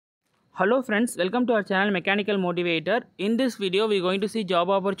Hello friends, welcome to our channel Mechanical Motivator. In this video, we are going to see job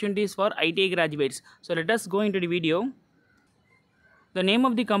opportunities for ITI graduates. So let us go into the video. The name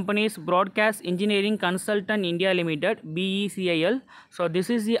of the company is Broadcast Engineering Consultant India Limited, BECIL. So this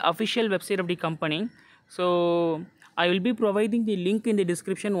is the official website of the company. So I will be providing the link in the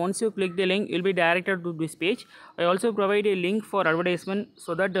description. Once you click the link, you will be directed to this page. I also provide a link for advertisement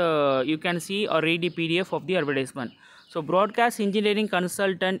so that you can see or read the PDF of the advertisement. So Broadcast Engineering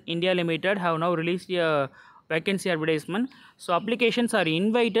Consultant India Limited have now released a vacancy advertisement. So applications are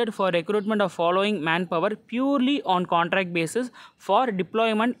invited for recruitment of following manpower purely on contract basis for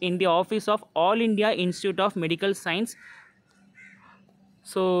deployment in the office of All India Institute of Medical Science.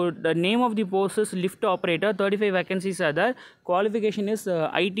 So the name of the post is lift operator. 35 vacancies are there. Qualification is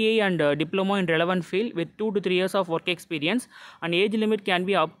ITI and diploma in relevant field with 2 to 3 years of work experience, and age limit can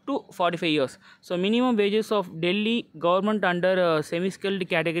be up to 45 years. So minimum wages of Delhi government under semi-skilled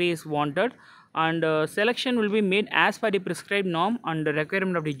category is wanted, and selection will be made as per the prescribed norm and the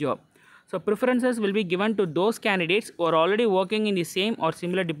requirement of the job. So preferences will be given to those candidates who are already working in the same or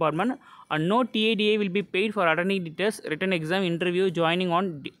similar department, and no TADA will be paid for attending the test, written exam, interview, joining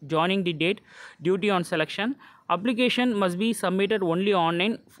the date, duty on selection. Application must be submitted only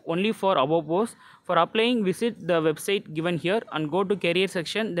online, only for above posts. For applying, visit the website given here and go to career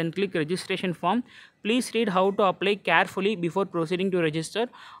section, then click registration form. Please read how to apply carefully before proceeding to register.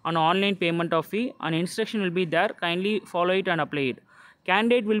 An online payment of fee, an instruction will be there. Kindly follow it and apply it.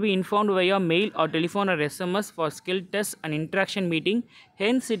 Candidate will be informed via mail or telephone or SMS for skill test and interaction meeting.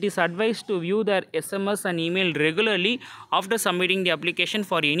 Hence, it is advised to view their SMS and email regularly after submitting the application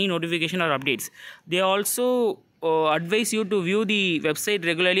for any notification or updates. They also advise you to view the website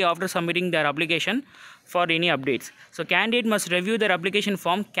regularly after submitting their application for any updates. So candidate must review their application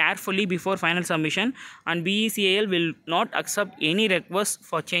form carefully before final submission, and BECIL will not accept any request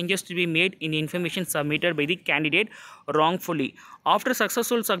for changes to be made in the information submitted by the candidate wrongfully. After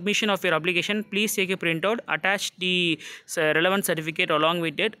successful submission of your application, please take a printout, attach the relevant certificate along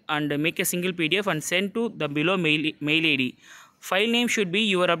with it, and make a single PDF and send to the below mail ID. File name should be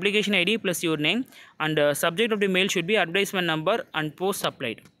your application ID plus your name, and subject of the mail should be advertisement number and post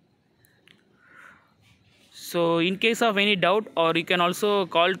applied. So in case of any doubt, or you can also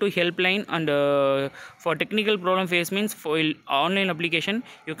call to helpline, and for technical problem face means for online application,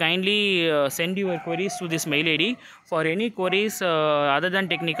 you kindly send your queries to this mail ID. For any queries other than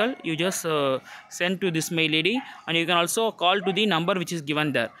technical, you just send to this mail ID, and you can also call to the number which is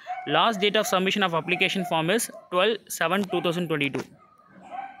given there. Last date of submission of application form is 12/7/2022.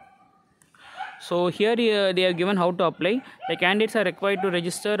 So here they are given how to apply. The candidates are required to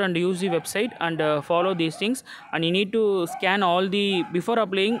register and use the website and follow these things, and you need to scan all the, before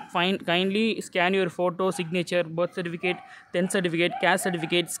applying, kindly scan your photo, signature, birth certificate, 10th certificate, caste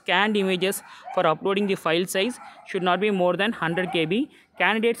certificate. Scanned images for uploading the file size should not be more than 100 KB.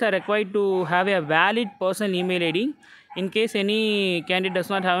 Candidates are required to have a valid personal email ID. In case any candidate does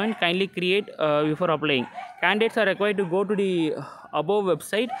not have one, kindly create before applying. Candidates are required to go to the above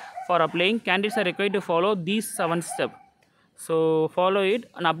website for applying. Candidates are required to follow these 7 steps. So follow it.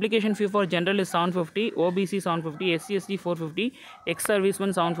 An application fee for general is 750, OBC 750, SC/ST 450,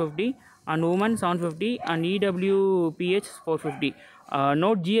 ex-serviceman 750, and women 750, and EWPH 450.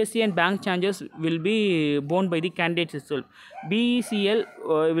 Note, GST and bank charges will be borne by the candidates itself. BECL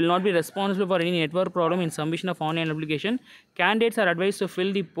will not be responsible for any network problem in submission of online application. Candidates are advised to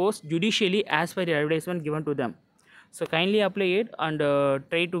fill the post judicially as per the advertisement given to them. So kindly apply it and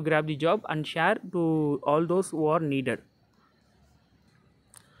try to grab the job and share to all those who are needed.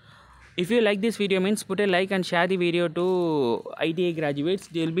 If you like this video, means put a like and share the video to ITI graduates.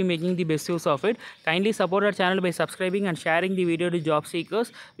 They will be making the best use of it. Kindly support our channel by subscribing and sharing the video to job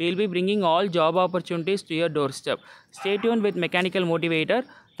seekers. We will be bringing all job opportunities to your doorstep. Stay tuned with Mechanical Motivator.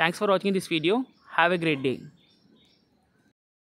 Thanks for watching this video. Have a great day.